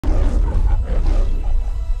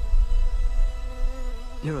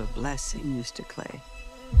You're a blessing, Mr. Clay.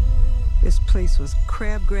 This place was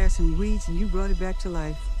crabgrass and weeds, and you brought it back to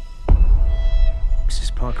life.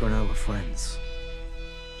 Mrs. Parker and I were friends.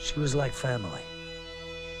 She was like family.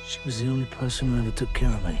 She was the only person who ever took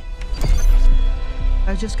care of me.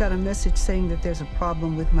 I just got a message saying that there's a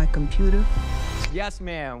problem with my computer. Yes,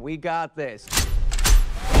 ma'am, we got this.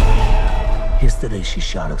 Yesterday, she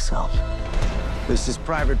shot herself. This is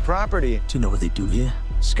private property. Do you know what they do here?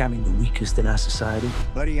 Scamming the weakest in our society.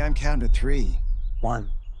 Buddy, I'm counting to 3.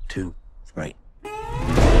 1, 2, 3.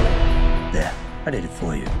 There, I did it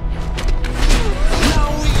for you.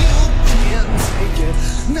 No, you can't take it.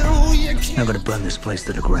 No, you can't. I'm gonna burn this place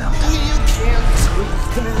to the ground. You can't take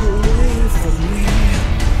that away from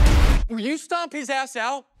me. Will you stomp his ass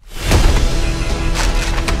out?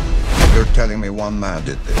 You're telling me one man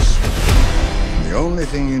did this. The only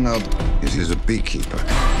thing you know is he's a beekeeper.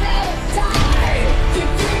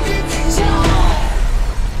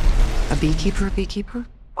 A beekeeper, a beekeeper?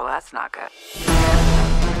 Well, that's not good.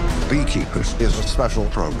 Beekeepers is a special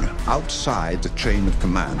program outside the chain of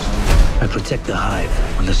command. I protect the hive.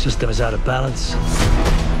 When the system is out of balance,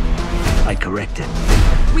 I correct it.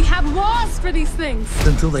 We have laws for these things.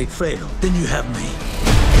 Until they fail, then you have me.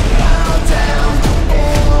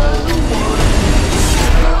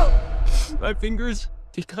 My fingers,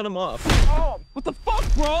 he cut them off. Oh, what the fuck,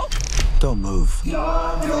 bro? Don't move.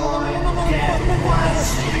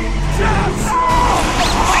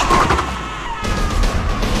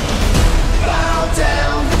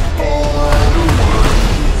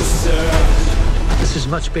 This is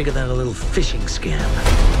much bigger than a little phishing scam.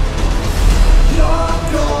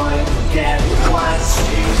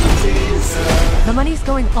 The money's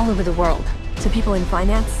going all over the world, to people in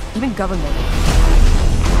finance, even government.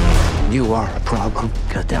 You are a problem.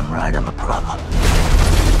 Goddamn right, I'm a problem.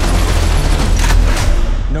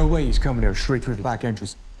 No way he's coming here straight through the back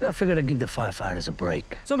entrance. I figured I'd give the firefighters a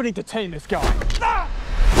break. Somebody detain this guy. Ah!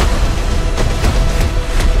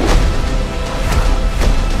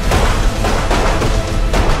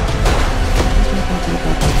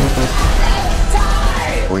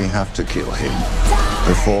 We have to kill him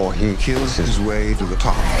before he kills his way to the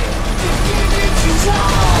top.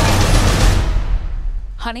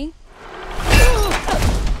 Honey?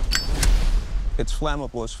 It's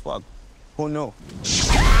flammable as fuck. Oh no.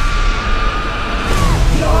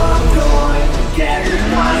 You're going to get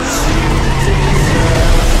it,